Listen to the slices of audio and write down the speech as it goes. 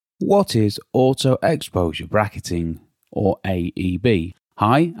What is auto exposure bracketing, or AEB?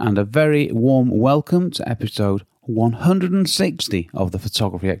 Hi, and a very warm welcome to episode 160 of the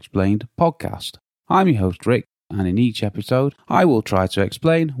Photography Explained podcast. I'm your host Rick, and in each episode I will try to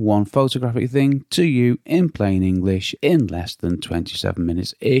explain one photographic thing to you in plain English in less than 27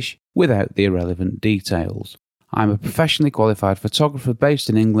 minutes-ish without the irrelevant details. I'm a professionally qualified photographer based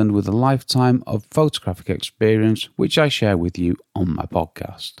in England with a lifetime of photographic experience which I share with you on my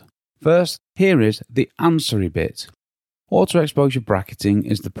podcast. First, here is the answery bit. Auto-exposure bracketing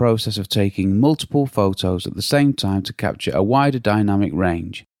is the process of taking multiple photos at the same time to capture a wider dynamic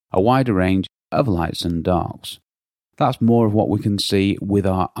range, a wider range of lights and darks. That's more of what we can see with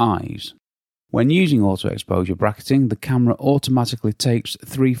our eyes. When using auto-exposure bracketing, the camera automatically takes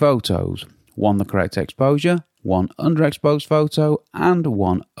 3 photos, one the correct exposure, one underexposed photo, and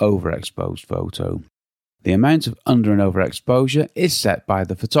one overexposed photo. The amount of under and overexposure is set by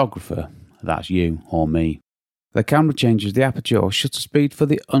the photographer, that's you or me. The camera changes the aperture or shutter speed for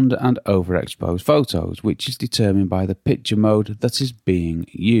the under and overexposed photos, which is determined by the picture mode that is being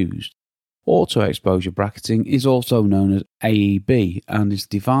used. Auto-exposure bracketing is also known as AEB and is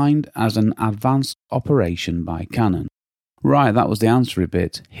defined as an advanced operation by Canon. Right, that was the answery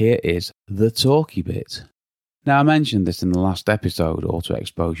bit. Here is the talky bit. Now, I mentioned this in the last episode,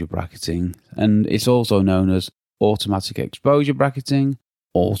 auto-exposure bracketing, and it's also known as automatic exposure bracketing,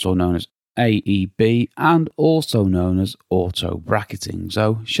 also known as AEB, and also known as auto bracketing.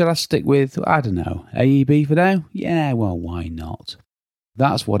 So, should I stick with, I don't know, AEB for now? Yeah, well, why not?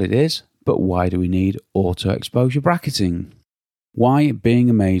 That's what it is, but why do we need auto-exposure bracketing? Why being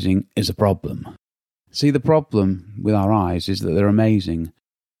amazing is a problem. See, the problem with our eyes is that they're amazing.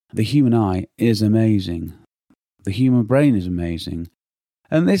 The human eye is amazing. The human brain is amazing.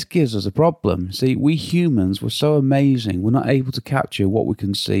 And this gives us a problem. See, we humans were so amazing, we're not able to capture what we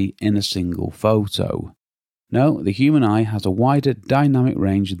can see in a single photo. No, the human eye has a wider dynamic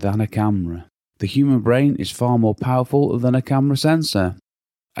range than a camera. The human brain is far more powerful than a camera sensor.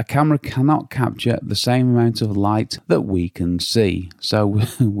 A camera cannot capture the same amount of light that we can see. So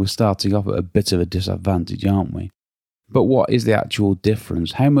we're starting off at a bit of a disadvantage, aren't we? But what is the actual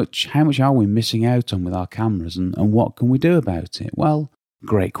difference? How much are we missing out on with our cameras, and what can we do about it? Well,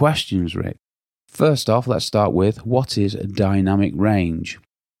 great questions, Rick. First off, let's start with what is dynamic range?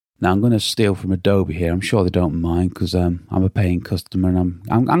 Now, I'm going to steal from Adobe here. I'm sure they don't mind because I'm a paying customer and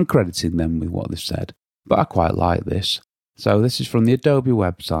I'm crediting them with what they've said. But I quite like this. So this is from the Adobe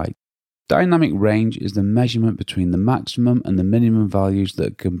website. Dynamic range is the measurement between the maximum and the minimum values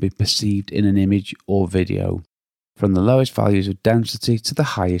that can be perceived in an image or video, from the lowest values of density to the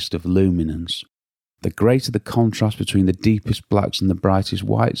highest of luminance. The greater the contrast between the deepest blacks and the brightest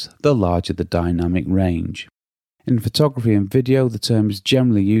whites, the larger the dynamic range. In photography and video, the term is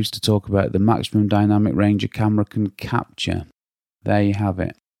generally used to talk about the maximum dynamic range a camera can capture. There you have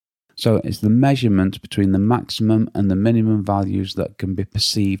it. So it's the measurement between the maximum and the minimum values that can be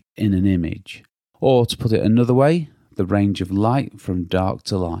perceived in an image. Or to put it another way, the range of light from dark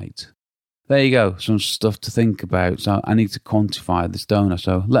to light. There you go, some stuff to think about. So I need to quantify this, don't I?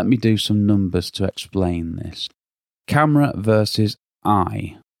 So let me do some numbers to explain this. Camera versus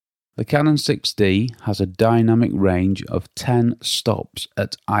eye. The Canon 6D has a dynamic range of 10 stops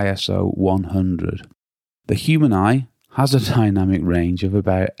at ISO 100. The human eye has a dynamic range of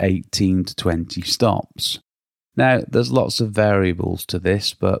about 18 to 20 stops. Now, there's lots of variables to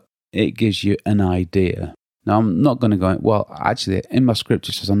this, but it gives you an idea. Now, I'm not going to go, well, actually, in my script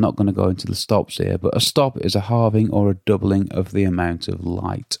it says I'm not going to go into the stops here, but a stop is a halving or a doubling of the amount of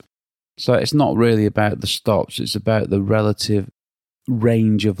light. So it's not really about the stops, it's about the relative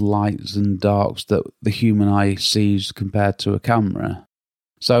range of lights and darks that the human eye sees compared to a camera.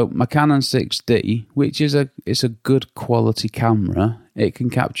 So my Canon 6D, which is a good quality camera, it can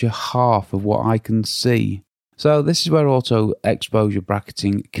capture half of what I can see. So this is where auto exposure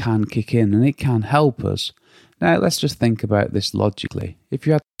bracketing can kick in, and it can help us. Now let's just think about this logically. If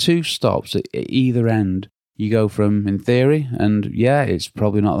you had 2 stops at either end, you go from, in theory, and yeah, it's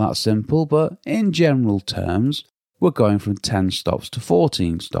probably not that simple, but in general terms, we're going from 10 stops to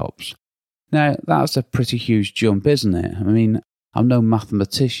 14 stops. Now that's a pretty huge jump, isn't it? I mean, I'm no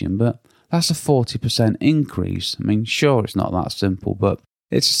mathematician, but that's a 40% increase. I mean, sure, it's not that simple, but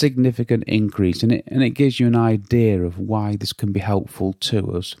it's a significant increase, and it gives you an idea of why this can be helpful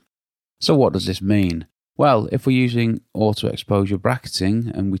to us. So what does this mean? Well, if we're using auto-exposure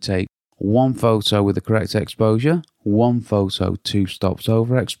bracketing and we take one photo with the correct exposure, one photo 2 stops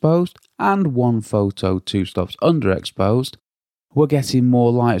overexposed, and one photo 2 stops underexposed, we're getting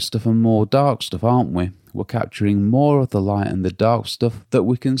more light stuff and more dark stuff, aren't we? we're capturing more of the light and the dark stuff that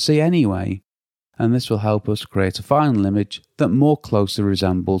we can see anyway, and this will help us create a final image that more closely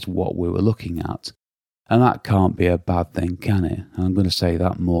resembles what we were looking at. And that can't be a bad thing, can it? I'm going to say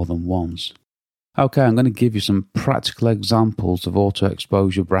that more than once. Okay, I'm going to give you some practical examples of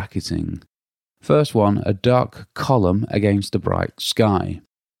auto-exposure bracketing. First one, a dark column against a bright sky.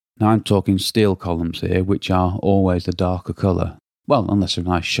 Now I'm talking steel columns here, which are always a darker colour. Well, unless they're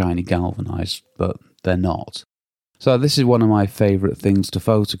nice shiny galvanised, but they're not. So this is one of my favourite things to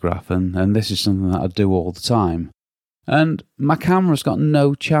photograph, and this is something that I do all the time. And my camera's got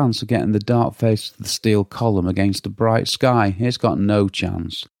no chance of getting the dark face of the steel column against a bright sky. It's got no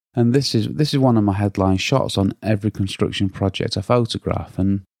chance. And this is one of my headline shots on every construction project I photograph,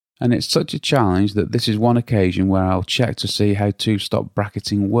 and it's such a challenge that this is one occasion where I'll check to see how two-stop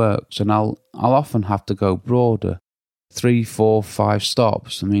bracketing works, and I'll often have to go broader. 3, 4, 5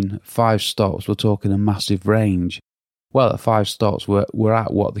 stops. I mean, 5 stops, we're talking a massive range. Well, at 5 stops, we're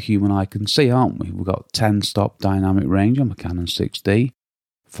at what the human eye can see, aren't we? We've got 10-stop dynamic range on my Canon 6D.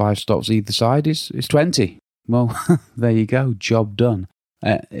 5 stops either side is 20. Well, there you go, job done.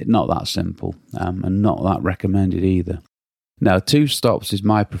 Not that simple, and not that recommended either. Now, 2 stops is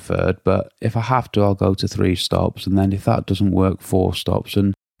my preferred, but if I have to, I'll go to 3 stops, and then if that doesn't work, 4 stops,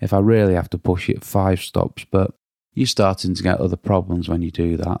 and if I really have to push it, 5 stops, but you're starting to get other problems when you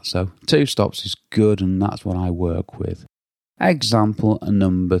do that, so 2 stops is good, and that's what I work with. Example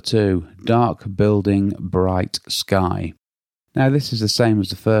number 2, dark building, bright sky. Now, this is the same as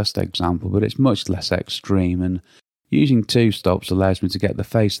the first example, but it's much less extreme, and using 2 stops allows me to get the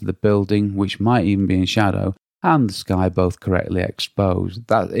face of the building, which might even be in shadow, and the sky both correctly exposed.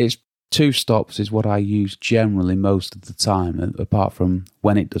 That is, 2 stops is what I use generally most of the time, apart from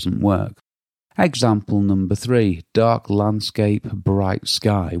when it doesn't work. Example number 3, dark landscape, bright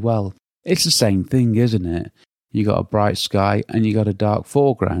sky. Well, it's the same thing, isn't it? You got a bright sky and you got a dark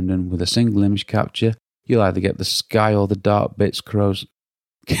foreground, and with a single image capture, you'll either get the sky or the dark bits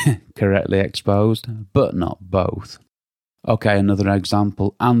correctly exposed, but not both. Okay, another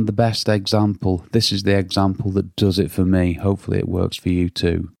example, and the best example. This is the example that does it for me. Hopefully it works for you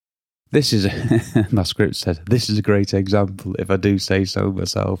too. This is, my script said, this is a great example, if I do say so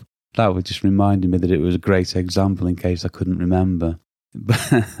myself. That was just reminding me that it was a great example in case I couldn't remember.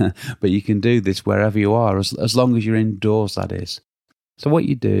 But you can do this wherever you are, as long as you're indoors, that is. So what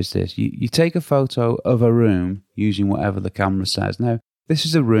you do is this, you take a photo of a room using whatever the camera says. Now, this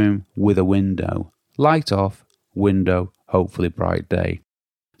is a room with a window. Light off, window, hopefully bright day.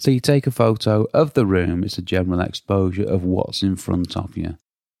 So you take a photo of the room, it's a general exposure of what's in front of you.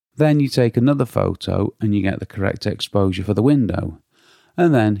 Then you take another photo and you get the correct exposure for the window.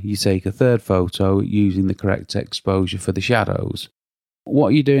 And then you take a third photo using the correct exposure for the shadows. What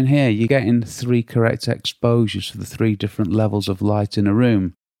are you doing here? You're getting 3 correct exposures for the 3 different levels of light in a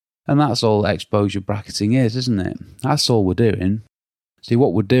room. And that's all exposure bracketing is, isn't it? That's all we're doing. See,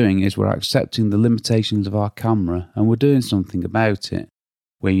 what we're doing is we're accepting the limitations of our camera and we're doing something about it.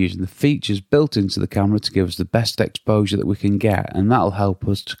 We're using the features built into the camera to give us the best exposure that we can get, and that'll help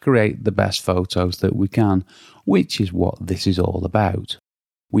us to create the best photos that we can, which is what this is all about.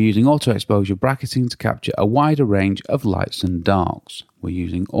 We're using auto-exposure bracketing to capture a wider range of lights and darks. We're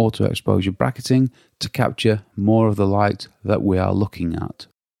using auto-exposure bracketing to capture more of the light that we are looking at.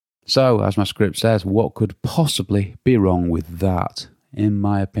 So, as my script says, what could possibly be wrong with that? In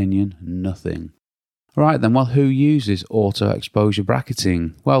my opinion, nothing. Right then, well, who uses auto-exposure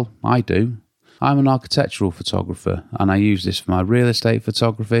bracketing? Well, I do. I'm an architectural photographer, and I use this for my real estate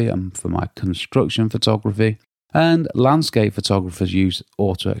photography and for my construction photography. And landscape photographers use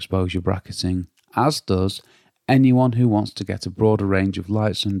auto-exposure bracketing, as does anyone who wants to get a broader range of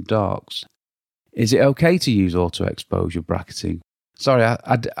lights and darks. Is it okay to use auto-exposure bracketing? Sorry,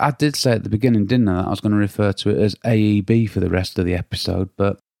 I did say at the beginning, didn't I, that I was going to refer to it as AEB for the rest of the episode,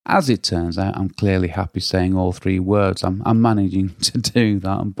 but as it turns out, I'm clearly happy saying all 3 words. I'm managing to do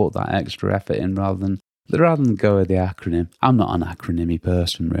that and put that extra effort in rather than go with the acronym. I'm not an acronym-y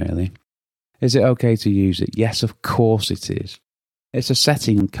person, really. Is it okay to use it? Yes, of course it is. It's a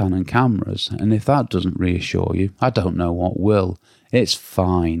setting on Canon cameras, and if that doesn't reassure you, I don't know what will. It's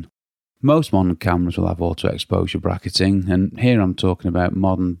fine. Most modern cameras will have auto-exposure bracketing, and here I'm talking about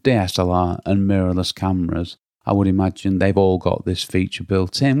modern DSLR and mirrorless cameras. I would imagine they've all got this feature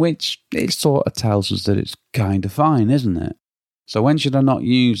built in, which it sort of tells us that it's kind of fine, isn't it? So when should I not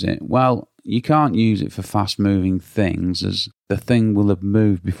use it? Well, you can't use it for fast-moving things, as the thing will have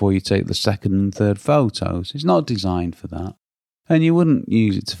moved before you take the second and third photos. It's not designed for that. And you wouldn't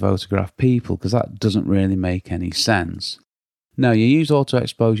use it to photograph people, because that doesn't really make any sense. No, you use auto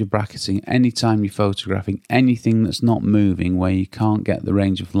exposure bracketing anytime you're photographing anything that's not moving where you can't get the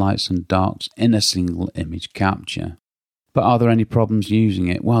range of lights and darks in a single image capture. But are there any problems using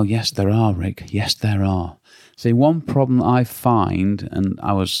it? Well, yes there are, Rick. Yes there are. See, one problem I find, and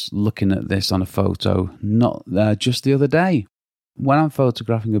I was looking at this on a photo just the other day. When I'm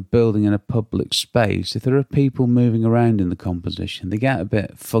photographing a building in a public space, if there are people moving around in the composition, they get a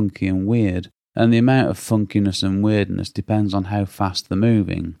bit funky and weird. And the amount of funkiness and weirdness depends on how fast they're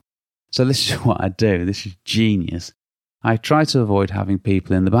moving. So this is what I do. This is genius. I try to avoid having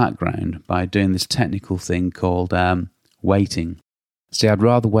people in the background by doing this technical thing called waiting. See, I'd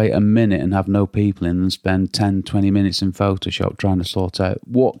rather wait a minute and have no people in than spend 10-20 minutes in Photoshop trying to sort out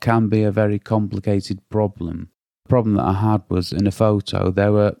what can be a very complicated problem. The problem that I had was in a photo,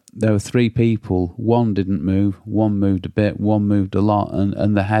 there were 3 people. One didn't move, one moved a bit, one moved a lot,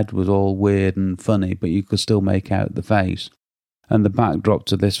 and the head was all weird and funny, but you could still make out the face. And the backdrop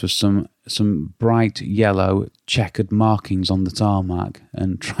to this was some bright yellow checkered markings on the tarmac,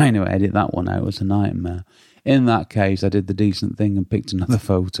 and trying to edit that one out was a nightmare. In that case, I did the decent thing and picked another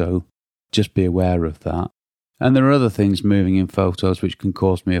photo. Just be aware of that. And there are other things moving in photos which can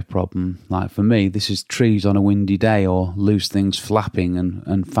cause me a problem. Like for me, this is trees on a windy day or loose things flapping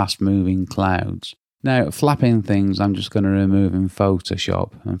and fast-moving clouds. Now, flapping things I'm just going to remove in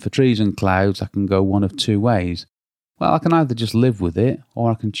Photoshop. And for trees and clouds, I can go one of 2 ways. Well, I can either just live with it, or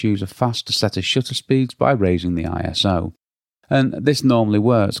I can choose a faster set of shutter speeds by raising the ISO. And this normally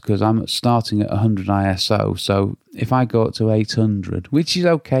works because I'm starting at 100 ISO, so if I go up to 800, which is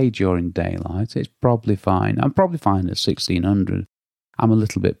okay during daylight, it's probably fine. I'm probably fine at 1600. I'm a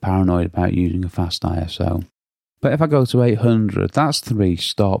little bit paranoid about using a fast ISO. But if I go to 800, that's 3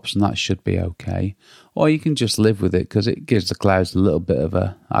 stops and that should be okay. Or you can just live with it because it gives the clouds a little bit of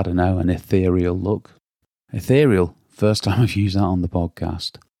an ethereal look. Ethereal, first time I've used that on the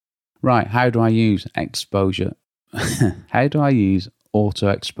podcast. Right, how do I use exposure? How do I use auto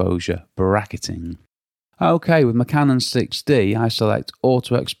exposure bracketing? Okay, with my Canon 6D, I select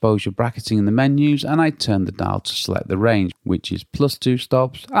auto exposure bracketing in the menus and I turn the dial to select the range, which is +2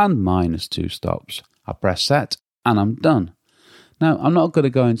 stops and -2 stops. I press set and I'm done. Now, I'm not going to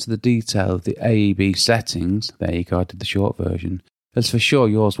go into the detail of the AEB settings. There you go, I did the short version. As for sure,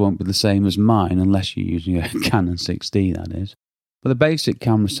 yours won't be the same as mine unless you're using a Canon 6D, that is. But the basic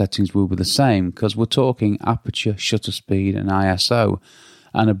camera settings will be the same because we're talking aperture, shutter speed and ISO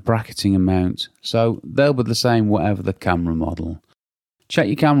and a bracketing amount. So they'll be the same whatever the camera model. Check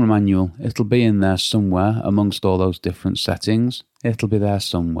your camera manual. It'll be in there somewhere amongst all those different settings. It'll be there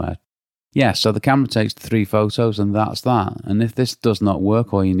somewhere. Yeah, so the camera takes 3 photos and that's that. And if this does not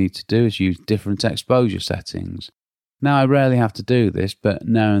work, all you need to do is use different exposure settings. Now, I rarely have to do this, but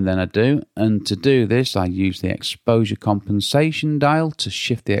now and then I do. And to do this, I use the exposure compensation dial to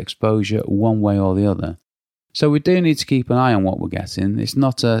shift the exposure one way or the other. So we do need to keep an eye on what we're getting. It's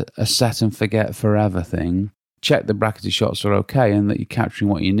not a set and forget forever thing. Check the bracketed shots are okay and that you're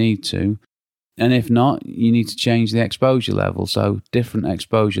capturing what you need to. And if not, you need to change the exposure level. So different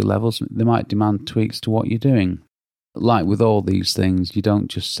exposure levels, they might demand tweaks to what you're doing. Like with all these things, you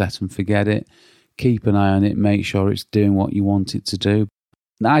don't just set and forget it. Keep an eye on it, make sure it's doing what you want it to do.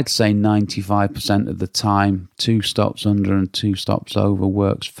 I'd say 95% of the time, 2 stops under and 2 stops over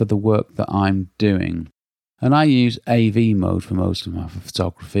works for the work that I'm doing. And I use AV mode for most of my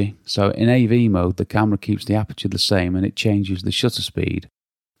photography. So in AV mode, the camera keeps the aperture the same and it changes the shutter speed.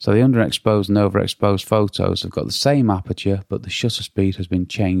 So the underexposed and overexposed photos have got the same aperture, but the shutter speed has been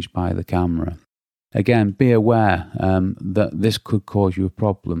changed by the camera. Again, be aware that this could cause you a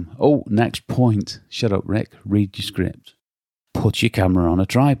problem. Oh, next point. Shut up, Rick. Read your script. Put your camera on a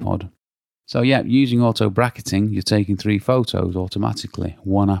tripod. So yeah, using auto bracketing, you're taking 3 photos automatically,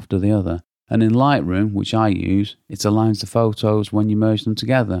 one after the other. And in Lightroom, which I use, it aligns the photos when you merge them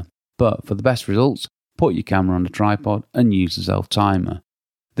together. But for the best results, put your camera on a tripod and use the self-timer.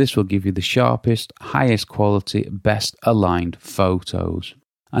 This will give you the sharpest, highest quality, best aligned photos.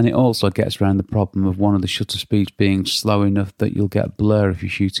 And it also gets around the problem of one of the shutter speeds being slow enough that you'll get blur if you're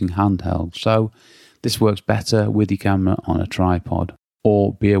shooting handheld. So this works better with your camera on a tripod.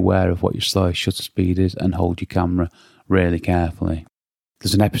 Or be aware of what your slowest shutter speed is and hold your camera really carefully.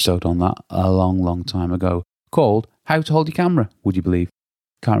 There's an episode on that a long time ago called How to Hold Your Camera, would you believe?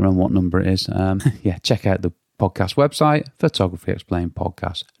 Can't remember what number it is. Yeah, check out the podcast website,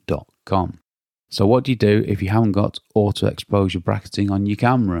 photographyexplainedpodcast.com. So what do you do if you haven't got auto exposure bracketing on your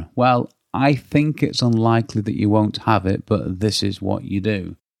camera? Well, I think it's unlikely that you won't have it, but this is what you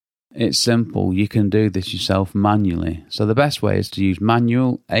do. It's simple. You can do this yourself manually. So the best way is to use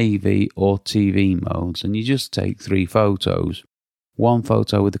manual, AV or TV modes, and you just take 3 photos. 1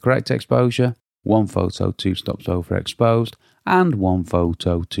 photo with the correct exposure, 1 photo 2 stops overexposed, and 1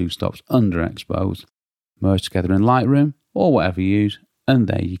 photo 2 stops underexposed. Merge together in Lightroom or whatever you use, and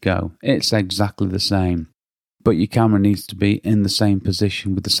there you go. It's exactly the same. But your camera needs to be in the same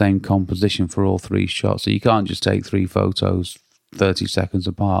position with the same composition for all 3 shots. So you can't just take 3 photos 30 seconds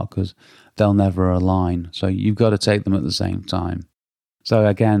apart because they'll never align. So you've got to take them at the same time. So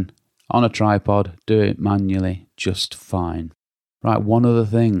again, on a tripod, do it manually just fine. Right, one other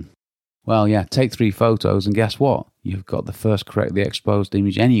thing. Well, yeah, take 3 photos and guess what? You've got the first correctly exposed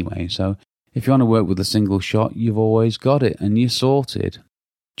image anyway. So if you want to work with a single shot, you've always got it and you're sorted.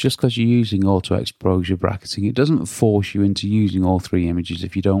 Just because you're using auto exposure bracketing, it doesn't force you into using all 3 images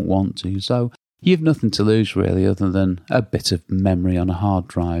if you don't want to. So you've nothing to lose really other than a bit of memory on a hard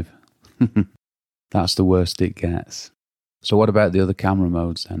drive. That's the worst it gets. So what about the other camera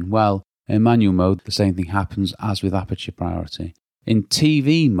modes then? Well, in manual mode, the same thing happens as with aperture priority. In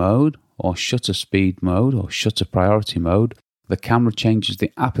TV mode, or shutter speed mode, or shutter priority mode, the camera changes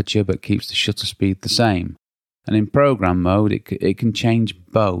the aperture but keeps the shutter speed the same. And in program mode, it can change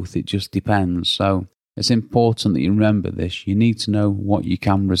both, it just depends. So it's important that you remember this. You need to know what your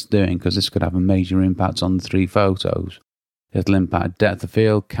camera's doing because this could have a major impact on the 3 photos. It'll impact depth of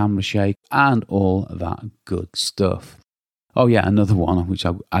field, camera shake, and all that good stuff. Oh yeah, another one which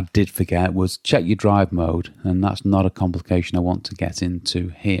I did forget was check your drive mode, and that's not a complication I want to get into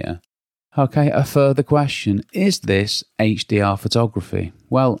here. Okay, a further question. Is this HDR photography?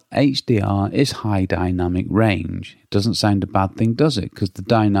 Well, HDR is high dynamic range. It doesn't sound a bad thing, does it? Because the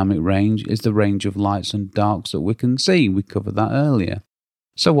dynamic range is the range of lights and darks that we can see. We covered that earlier.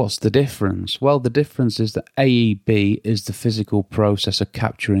 So what's the difference? Well, the difference is that AEB is the physical process of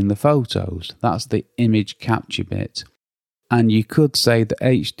capturing the photos. That's the image capture bit. And you could say that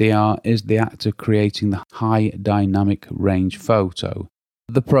HDR is the act of creating the high dynamic range photo.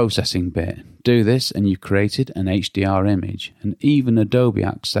 The processing bit. Do this and you've created an HDR image, and even Adobe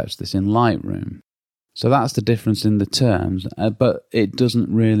accepts this in Lightroom. So that's the difference in the terms, but it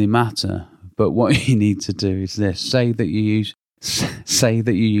doesn't really matter. But what you need to do is this. Say that you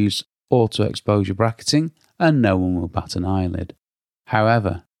use auto exposure bracketing and no one will bat an eyelid.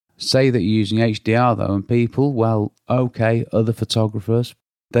 However, say that you're using HDR though, and people, well, okay, other photographers,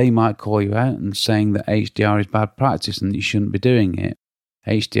 they might call you out and saying that HDR is bad practice and you shouldn't be doing it.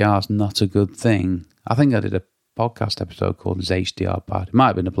 HDR is not a good thing. I think I did a podcast episode called Is HDR Bad? It might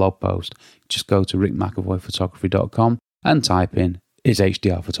have been a blog post. Just go to rickmcavoyphotography.com and type in Is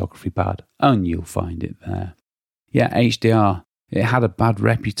HDR Photography Bad? And you'll find it there. Yeah, HDR, it had a bad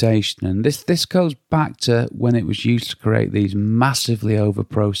reputation, and this goes back to when it was used to create these massively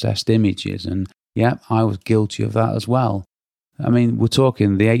over-processed images, and yeah, I was guilty of that as well. I mean, we're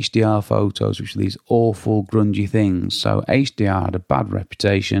talking the HDR photos, which are these awful, grungy things. So HDR had a bad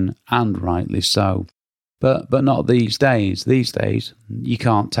reputation, and rightly so. But not these days. These days, you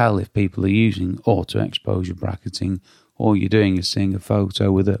can't tell if people are using auto-exposure bracketing. All you're doing is seeing a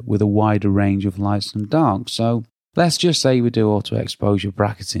photo with a wider range of lights and darks. So let's just say we do auto-exposure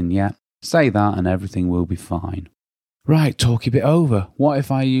bracketing, yeah? Say that and everything will be fine. Right, talk a bit over. What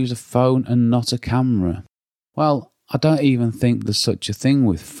if I use a phone and not a camera? Well, I don't even think there's such a thing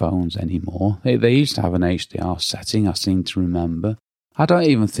with phones anymore. They used to have an HDR setting, I seem to remember. I don't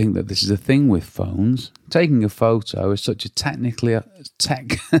even think that this is a thing with phones. Taking a photo is such a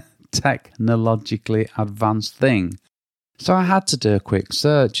technologically advanced thing. So I had to do a quick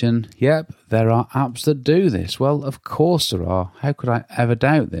search and, yep, there are apps that do this. Well, of course there are. How could I ever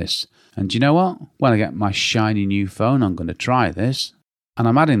doubt this? And do you know what? When I get my shiny new phone, I'm going to try this. And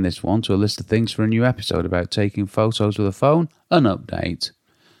I'm adding this one to a list of things for a new episode about taking photos with a phone, an update.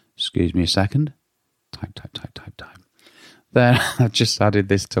 Excuse me a second. Type. There, I've just added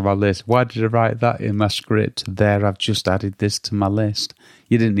this to my list. Why did I write that in my script? There, I've just added this to my list.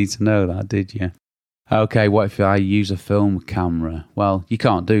 You didn't need to know that, did you? Okay, what if I use a film camera? Well, you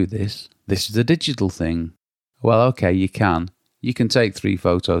can't do this. This is a digital thing. Well, okay, you can. You can take 3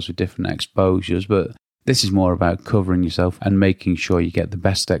 photos with different exposures, but this is more about covering yourself and making sure you get the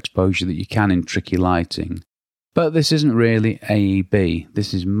best exposure that you can in tricky lighting. But this isn't really AEB.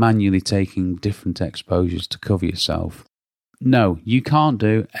 This is manually taking different exposures to cover yourself. No, you can't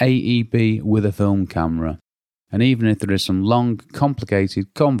do AEB with a film camera. And even if there is some long,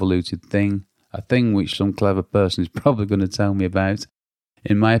 complicated, convoluted thing, a thing which some clever person is probably going to tell me about,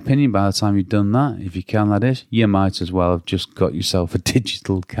 in my opinion, by the time you've done that, if you can, that is, you might as well have just got yourself a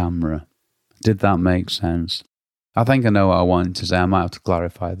digital camera. Did that make sense? I think I know what I wanted to say. I might have to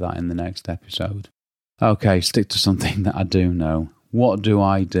clarify that in the next episode. Okay, stick to something that I do know. What do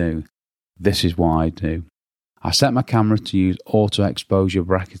I do? This is what I do. I set my camera to use auto exposure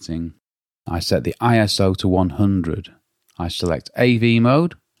bracketing. I set the ISO to 100. I select AV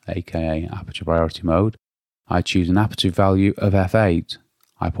mode, aka aperture priority mode. I choose an aperture value of f8.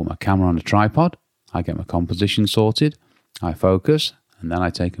 I put my camera on a tripod. I get my composition sorted. I focus, and then I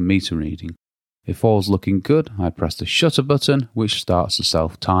take a meter reading. If all's looking good, I press the shutter button, which starts the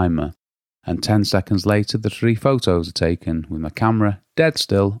self-timer. And 10 seconds later, the 3 photos are taken with my camera dead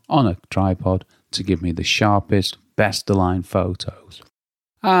still on a tripod to give me the sharpest, best aligned photos.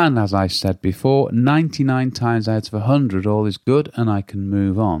 And as I said before, 99 times out of 100 all is good and I can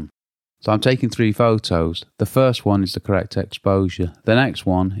move on. So I'm taking 3 photos. The first one is the correct exposure. The next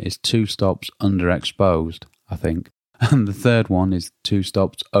one is 2 stops underexposed, I think. And the third one is 2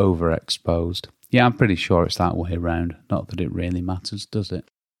 stops overexposed. Yeah, I'm pretty sure it's that way around. Not that it really matters, does it?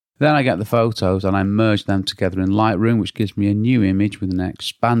 Then I get the photos and I merge them together in Lightroom, which gives me a new image with an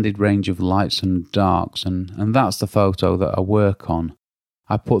expanded range of lights and darks. And that's the photo that I work on.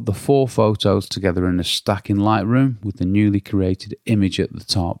 I put the 4 photos together in a stack in Lightroom with the newly created image at the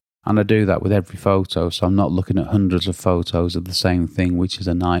top. And I do that with every photo, so I'm not looking at hundreds of photos of the same thing, which is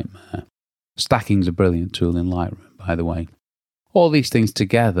a nightmare. Stacking's a brilliant tool in Lightroom, by the way. All these things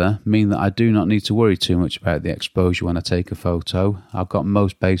together mean that I do not need to worry too much about the exposure when I take a photo. I've got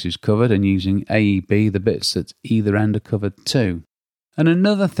most bases covered, and using AEB, the bits at either end are covered too. And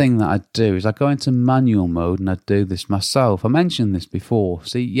another thing that I do is I go into manual mode and I do this myself. I mentioned this before.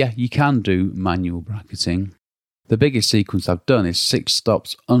 See, yeah, you can do manual bracketing. The biggest sequence I've done is 6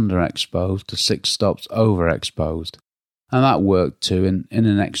 stops underexposed to 6 stops overexposed. And that worked too in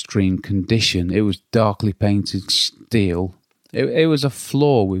an extreme condition. It was darkly painted steel. It was a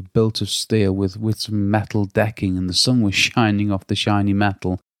floor built of steel with some metal decking, and the sun was shining off the shiny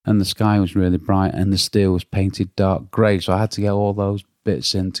metal, and the sky was really bright, and the steel was painted dark grey, so I had to get all those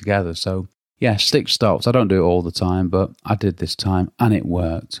bits in together. So yeah, 6 stops. I don't do it all the time, but I did this time, and it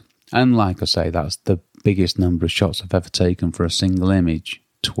worked. And like I say, that's the biggest number of shots I've ever taken for a single image,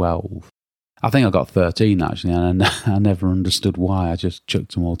 12. I think I got 13 actually, and I never understood why. I just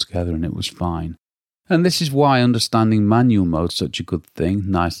chucked them all together and it was fine. And this is why understanding manual mode is such a good thing.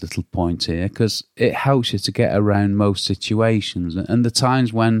 Nice little point here, because it helps you to get around most situations. And the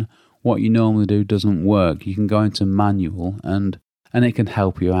times when what you normally do doesn't work, you can go into manual and it can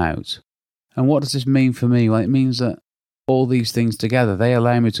help you out. And what does this mean for me? Well, it means that all these things together, they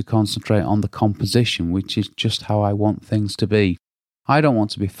allow me to concentrate on the composition, which is just how I want things to be. I don't want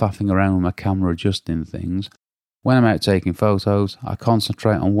to be faffing around with my camera adjusting things. When I'm out taking photos, I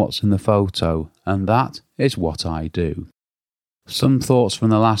concentrate on what's in the photo, and that is what I do. Some thoughts from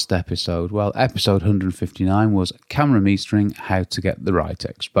the last episode. Well, episode 159 was camera metering, how to get the right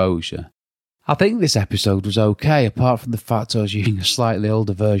exposure. I think this episode was okay, apart from the fact I was using a slightly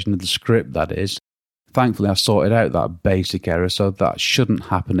older version of the script, that is. Thankfully, I sorted out that basic error, so that shouldn't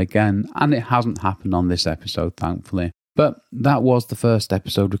happen again, and it hasn't happened on this episode, thankfully. But that was the first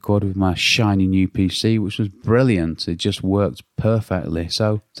episode recorded with my shiny new PC, which was brilliant. It just worked perfectly,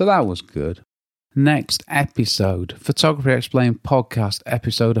 so that was good. Next episode, Photography Explained Podcast,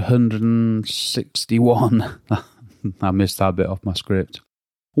 episode 161. I missed that bit off my script.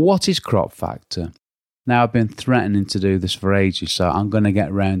 What is crop factor? Now, I've been threatening to do this for ages, so I'm going to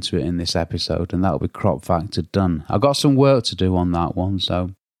get round to it in this episode, and that'll be crop factor done. I've got some work to do on that one,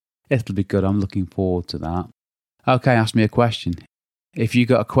 so it'll be good. I'm looking forward to that. Okay, ask me a question. If you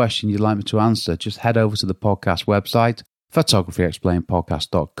got a question you'd like me to answer, just head over to the podcast website,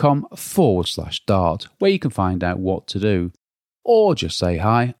 photographyexplainedpodcast.com/dart, where you can find out what to do. Or just say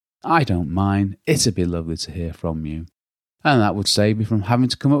hi. I don't mind. It'd be lovely to hear from you. And that would save me from having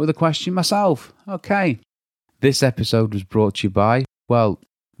to come up with a question myself. Okay. This episode was brought to you by, well,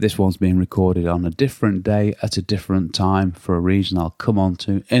 this one's being recorded on a different day at a different time for a reason I'll come on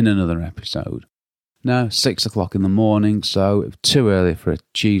to in another episode. Now, 6 o'clock in the morning, so it's too early for a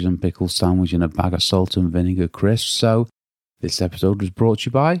cheese and pickle sandwich and a bag of salt and vinegar crisps, so this episode was brought to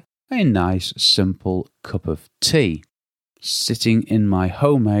you by a nice, simple cup of tea, sitting in my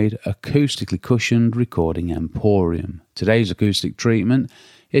homemade, acoustically cushioned recording emporium. Today's acoustic treatment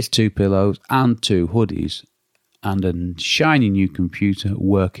is 2 pillows and 2 hoodies, and a shiny new computer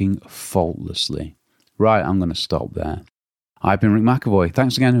working faultlessly. Right, I'm going to stop there. I've been Rick McAvoy.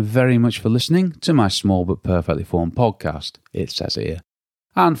 Thanks again very much for listening to my small but perfectly formed podcast, it says here,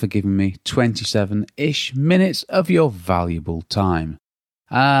 and for giving me 27-ish minutes of your valuable time.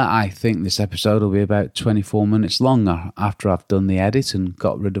 I think this episode will be about 24 minutes long after I've done the edit and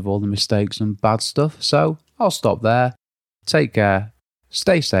got rid of all the mistakes and bad stuff, so I'll stop there. Take care.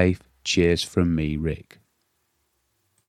 Stay safe. Cheers from me, Rick.